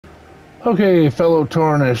Okay, fellow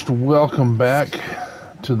Tarnished, welcome back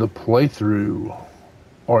to the playthrough,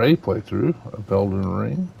 or a playthrough of Elden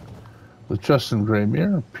Ring with Justin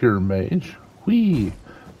Graymere, Pure Mage.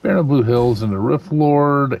 Baron of Blue Hills and the Rift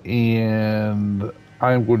Lord, and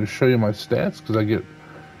I'm going to show you my stats because I get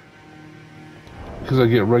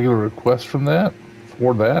regular requests for that.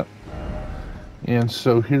 And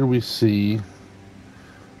so here we see,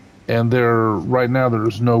 and right now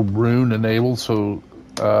there's no rune enabled, so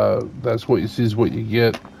that's what you see is what you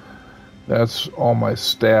get. That's all my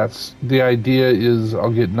stats. The idea is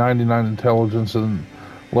I'll get 99 intelligence and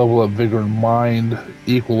level up vigor and mind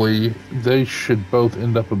equally. They should both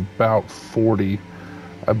end up about 40,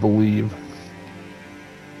 I believe.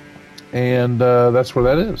 And that's where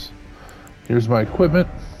that is. Here's my equipment.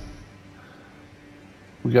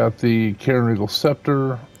 We got the Karen Regal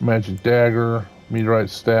Scepter, Magic Dagger,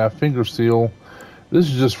 Meteorite Staff, Finger Seal. This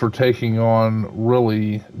is just for taking on,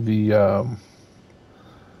 really, the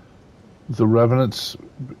Revenants.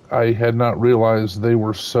 I had not realized that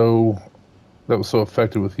was so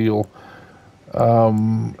effective with heal.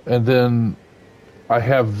 And then I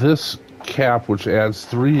have this cap, which adds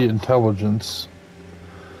 3 intelligence,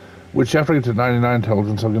 which after I get to 99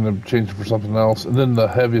 intelligence, I'm going to change it for something else. And then the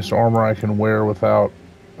heaviest armor I can wear without,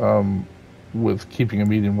 with keeping a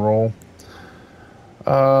medium roll.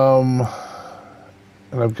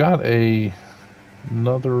 And I've got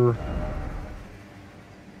another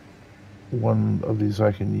one of these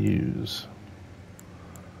I can use.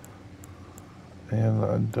 And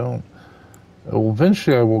I don't... Well,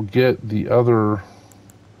 eventually I will get the other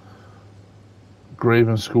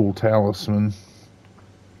Graven School Talisman.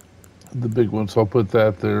 The big one, so I'll put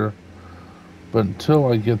that there. But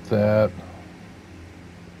until I get that,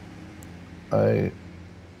 I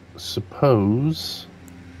suppose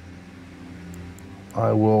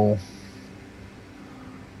I will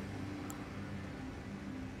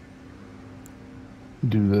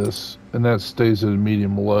do this, and that stays at a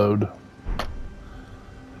medium load.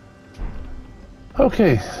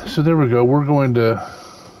 Okay, so there we go. We're going to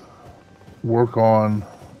work on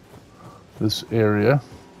this area.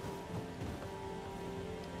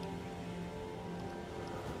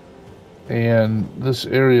 And this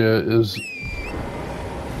area is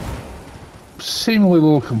seemingly a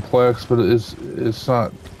little complex, but it's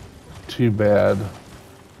not too bad.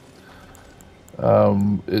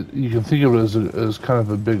 You can think of it as kind of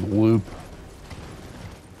a big loop.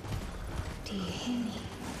 Do you hear me?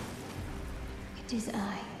 It is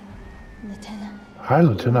I, Lieutenant. Hi,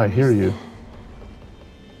 Lieutenant, I hear you.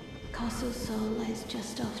 Castle Sol lies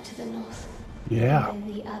just off to the north. Yeah.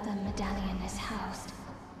 Where the other medallion is housed.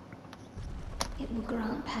 It will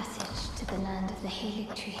grant passage to the land of the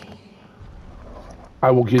Halig Tree. I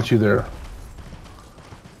will get you there.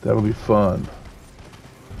 That'll be fun.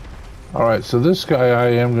 Alright, so this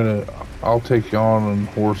guy I'll take you on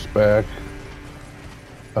horseback.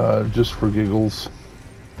 Just for giggles.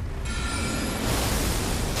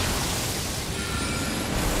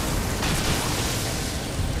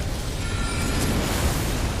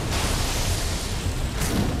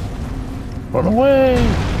 Run away!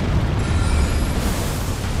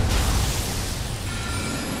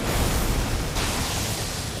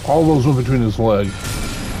 All those went between his legs.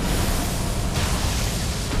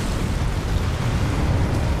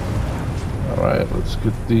 Alright, let's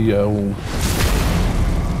get the oh,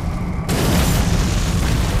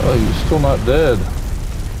 he's still not dead.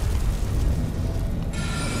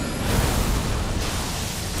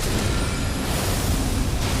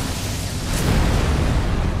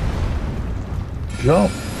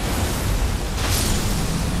 Jump.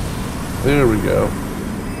 There we go.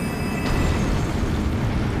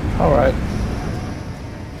 Alright.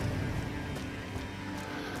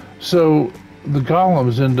 So the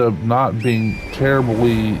golems end up not being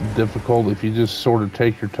terribly difficult if you just sort of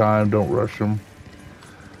take your time, don't rush them.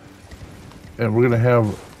 And we're going to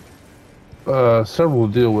have several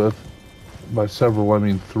to deal with. By several, I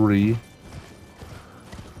mean 3.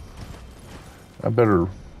 I better...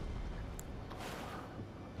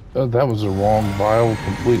 that was the wrong vial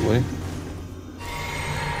completely.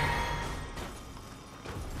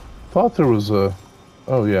 Thought there was a...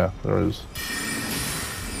 Oh yeah, there is.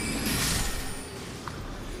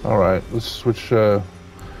 Alright, let's switch. We're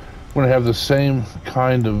going to have the same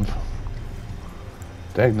kind of...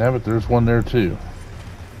 Dagnabbit, there's one there too.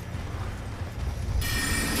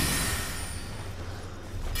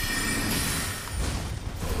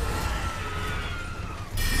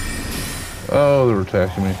 Oh, they're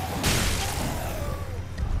attacking me.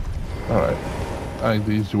 Alright. I think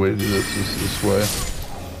the easy way to do this is this way.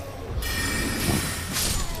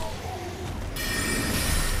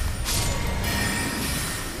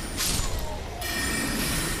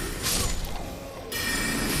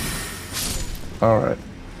 Alright.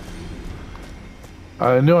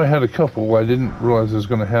 I knew I had a couple. I didn't realize I was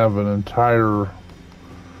going to have an entire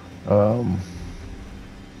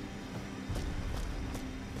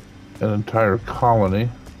colony.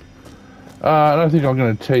 And I think I'm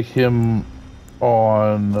going to take him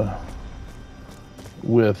on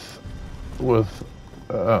with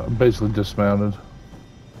basically dismounted.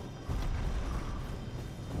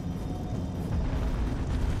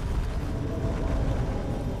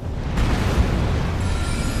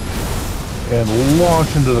 And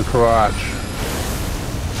launch into the crotch.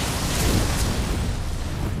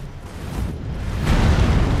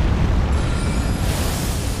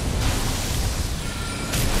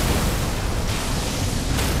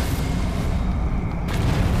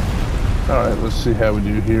 Alright, let's see how we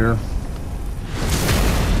do here.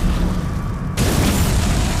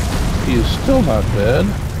 He is still not dead.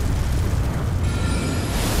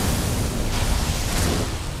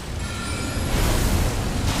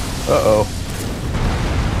 Uh-oh.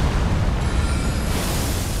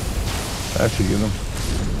 That should get him.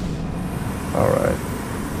 Alright.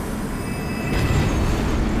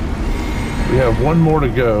 We have one more to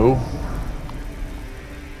go.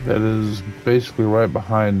 That is basically right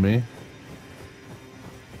behind me.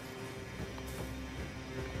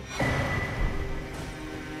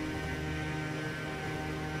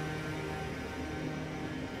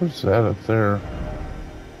 What's that up there?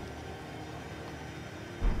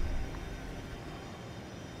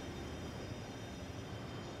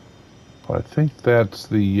 I think that's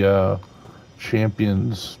the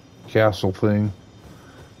Champion's Castle thing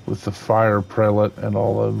with the fire prelate and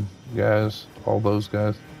all them guys, all those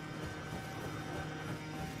guys.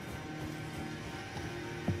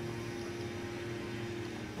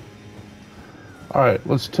 Alright,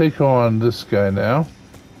 let's take on this guy now.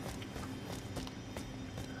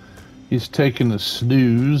 He's taking the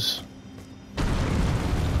snooze.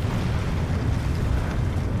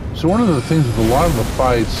 So one of the things with a lot of the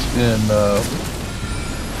fights in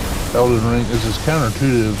Elden Ring is it's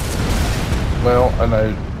counterintuitive. Well, and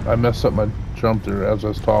I messed up my jump there as I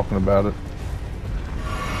was talking about it.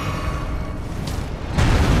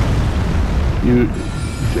 You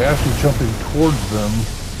actually jumping towards them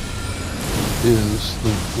is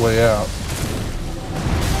the way out.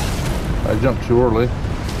 I jumped too early.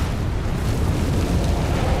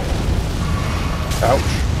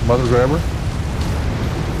 Ouch, mother grabber.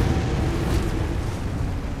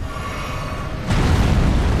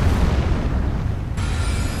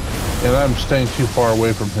 And I'm staying too far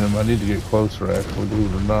away from him. I need to get closer, actually,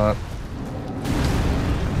 believe it or not.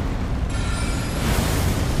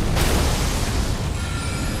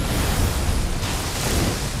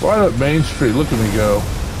 Right up Main Street, look at me go.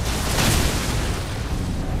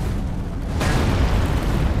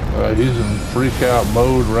 He's in freak out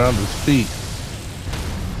mode around his feet.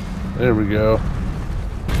 There we go.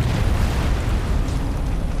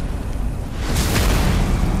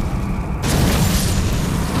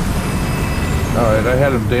 Alright, I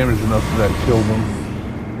had him damaged enough that I killed him.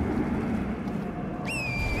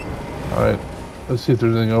 Alright, let's see if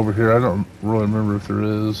there's anything over here. I don't really remember if there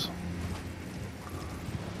is.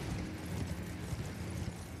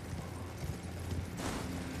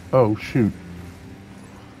 Oh, shoot.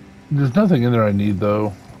 There's nothing in there I need,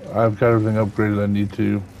 though. I've got everything upgraded I need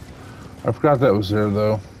to. I forgot that was there,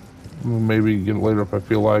 though. Maybe get it later if I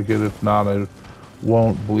feel like it. If not, I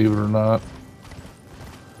won't, believe it or not.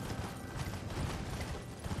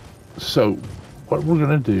 So, what we're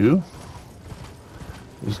going to do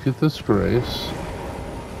is get this grace.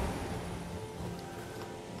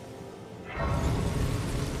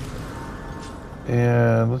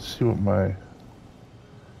 And let's see what my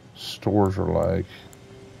stores are like.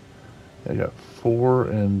 I got 4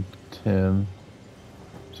 and 10.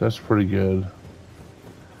 So that's pretty good.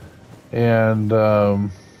 And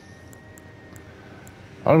I'm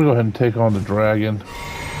going to go ahead and take on the dragon.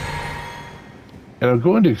 And I'm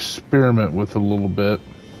going to experiment with it a little bit.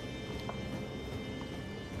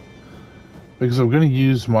 Because I'm going to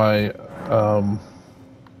use my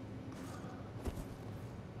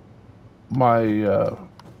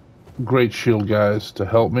great shield guys to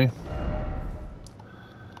help me.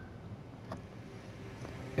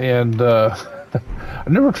 And I've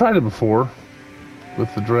never tried it before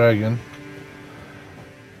with the dragon.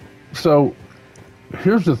 So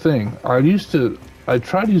here's the thing. I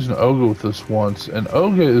tried using Oga with this once, and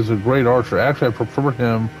Oga is a great archer. Actually, I prefer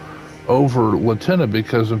him over Lieutenant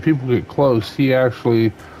because when people get close, he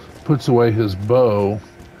actually puts away his bow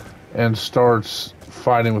and starts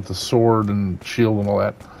fighting with the sword and shield and all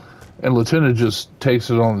that. And Lieutenant just takes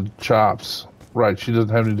it on the chops. Right, she doesn't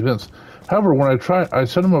have any defense. However, when I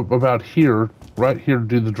set him up about here, right here to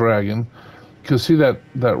do the dragon. Because see that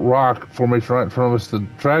rock formation right in front of us, the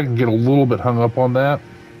dragon get a little bit hung up on that.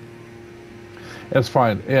 That's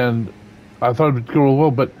fine. And I thought it would go real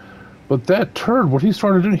well, but that turd, what he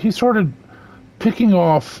started doing, he started picking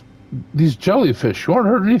off these jellyfish. You aren't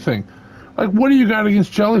hurt anything. Like, what do you got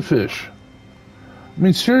against jellyfish? I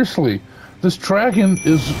mean, seriously, this dragon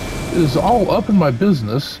is all up in my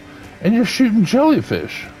business, and you're shooting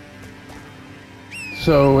jellyfish.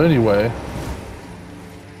 So anyway,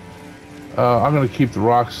 I'm going to keep the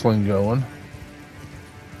rock sling going.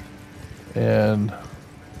 And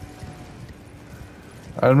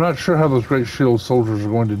I'm not sure how those Great Shield soldiers are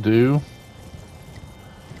going to do.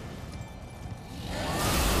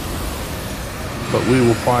 But we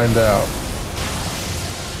will find out.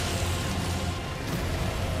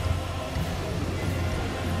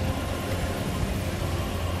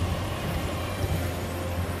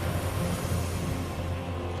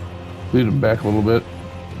 Lead him back a little bit.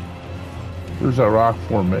 There's that rock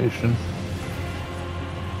formation.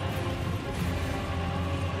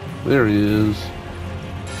 There he is.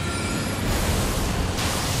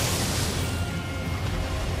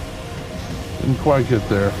 Didn't quite get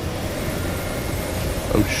there.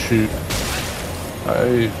 Oh shoot.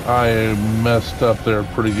 I messed up there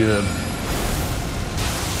pretty good.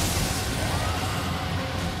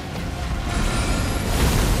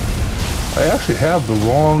 I actually have the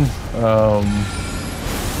wrong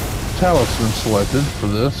talisman selected for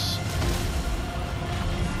this.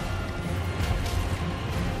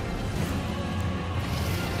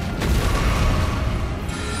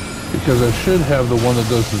 Because I should have the one that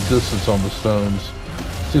does the distance on the stones.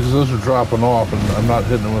 See, because those are dropping off and I'm not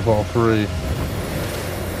hitting them with all three.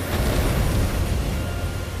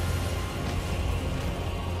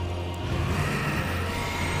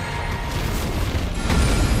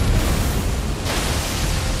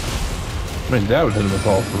 I mean, that would hit him with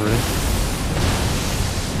all three.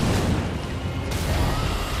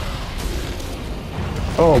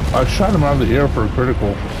 Oh, I shot him out of the air for a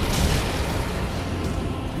critical.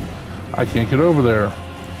 I can't get over there.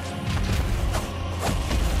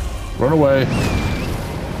 Run away.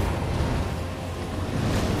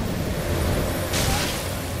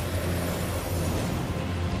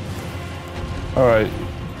 Alright.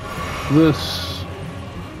 This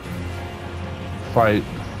fight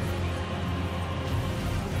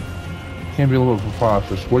can be a little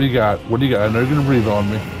preposterous. What do you got? What do you got? I know you're gonna breathe on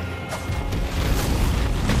me.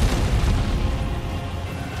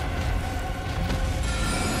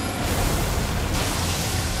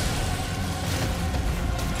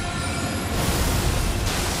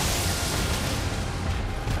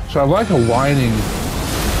 So I like a whining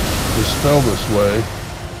dispel this way.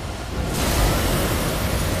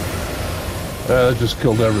 That just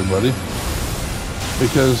killed everybody.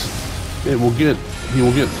 Because he will get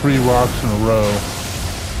 3 rocks in a row.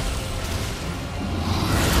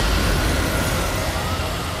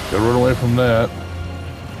 Gotta run away from that.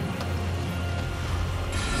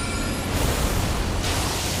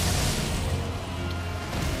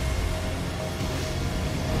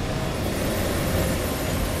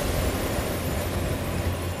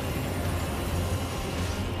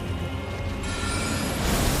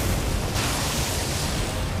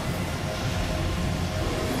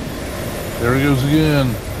 There he goes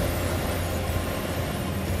again.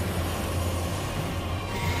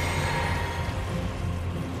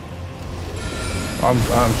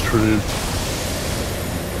 I'm screwed.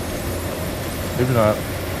 Maybe not.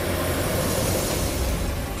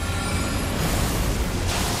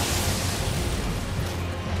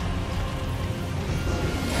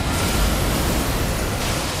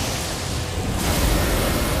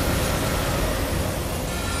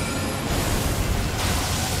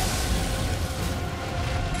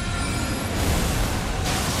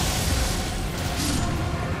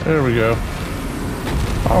 There we go.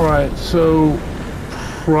 Alright, so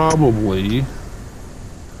probably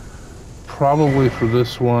for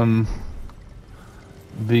this one,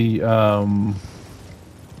 the got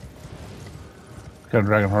a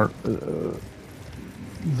dragon heart.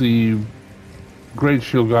 The Great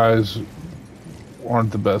Shield guys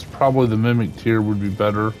aren't the best. Probably the Mimic tier would be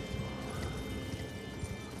better.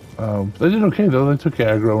 They did okay though. They took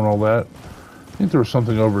aggro and all that. I think there was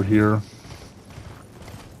something over here.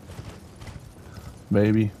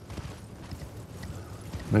 Maybe.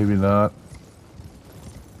 Maybe not.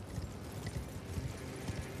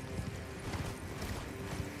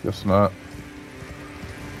 Guess not.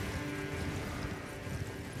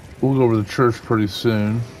 We'll go over to the church pretty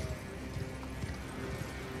soon.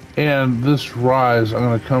 And this rise I'm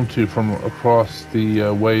going to come to from across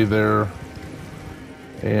the way there.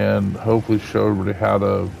 and hopefully show everybody how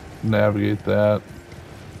to navigate that.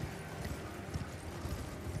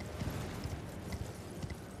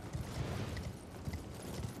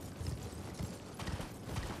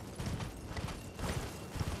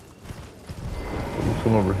 We'll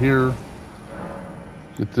come over here,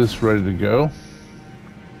 get this ready to go.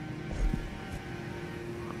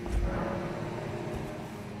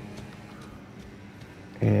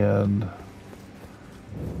 And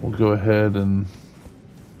we'll go ahead and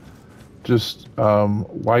just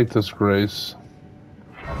light this grace,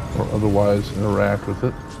 or otherwise interact with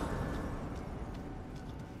it.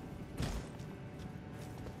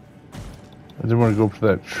 And then we're going to go up to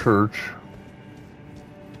that church.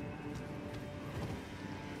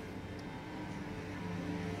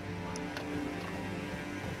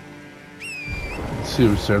 Let's see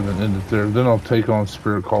what's there, then end it there. Then I'll take on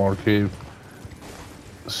Spirit Caller Cave.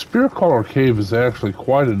 Spirit Caller Cave is actually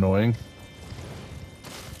quite annoying.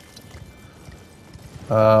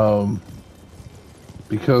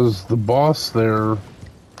 Because the boss there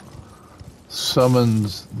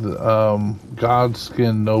summons the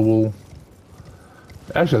Godskin Noble.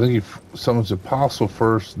 Actually, I think he summons the Apostle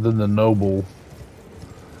first, then the Noble.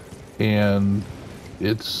 And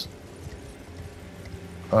it's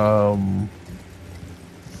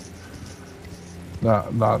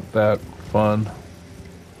not that fun.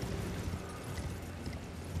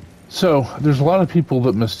 So, there's a lot of people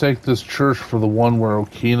that mistake this church for the one where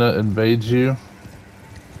Okina invades you.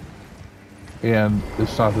 And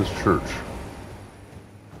it's not this church.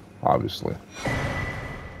 Obviously.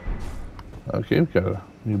 Okay, we've got a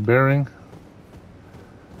new bearing.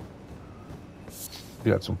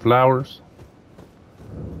 We got some flowers.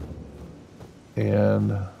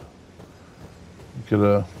 And get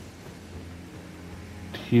a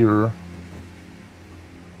here.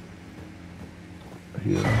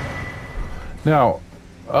 Now,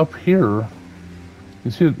 up here,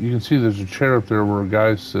 you can see there's a chair up there where a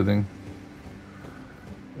guy's sitting.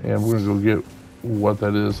 And we're gonna go get what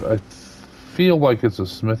that is. I feel like it's a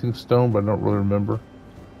smithing stone, but I don't really remember.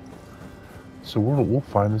 So we'll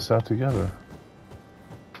find this out together.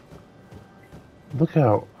 Look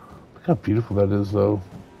how beautiful that is, though.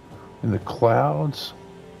 In the clouds.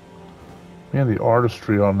 Man, the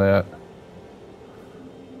artistry on that.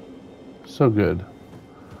 So good.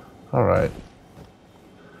 All right.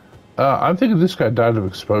 I'm thinking this guy died of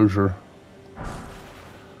exposure.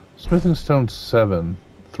 Smithing stone 7.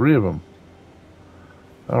 3 of them.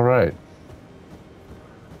 All right.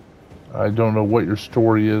 I don't know what your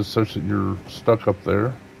story is such that you're stuck up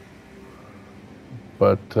there.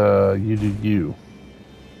 But you do you.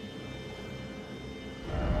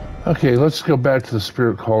 Okay, let's go back to the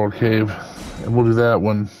Spirit Caller Cave. And we'll do that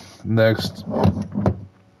one next.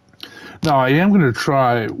 Now, I am going to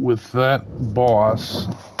try with that boss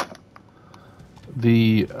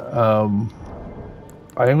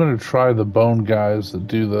I am going to try the bone guys that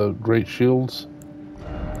do the great shields.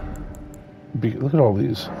 Look at all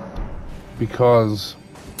these. Because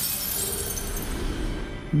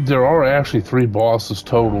there are actually 3 bosses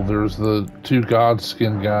total. There's the 2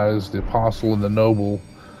 Godskin guys, the Apostle and the Noble,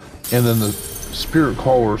 and then the Spirit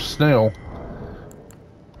Caller Snail.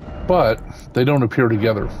 But they don't appear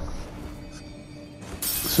together.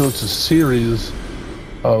 So it's a series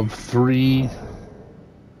of 3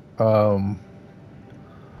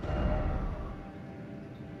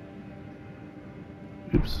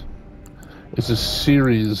 It's a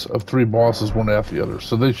series of 3 bosses, one after the other,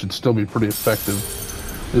 so they should still be pretty effective.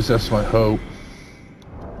 At least that's my hope.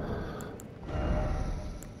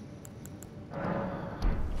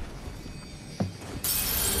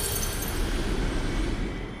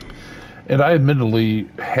 And I admittedly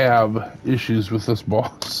have issues with this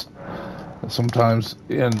boss sometimes,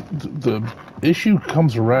 and the issue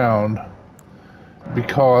comes around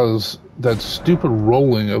because that stupid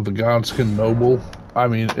rolling of the Godskin Noble, I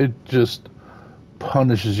mean, it just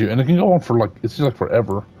punishes you, and it can go on for like, it seems like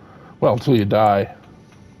forever. Well, until you die.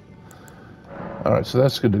 Alright, so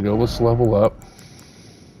that's good to go. Let's level up.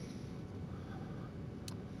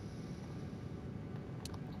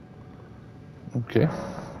 Okay,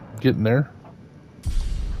 getting there.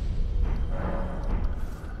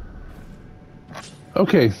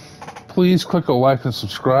 Okay, please click a like and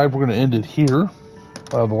subscribe. We're going to end it here.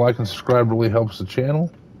 The like and subscribe really helps the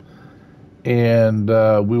channel. And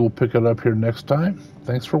we will pick it up here next time.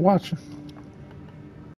 Thanks for watching.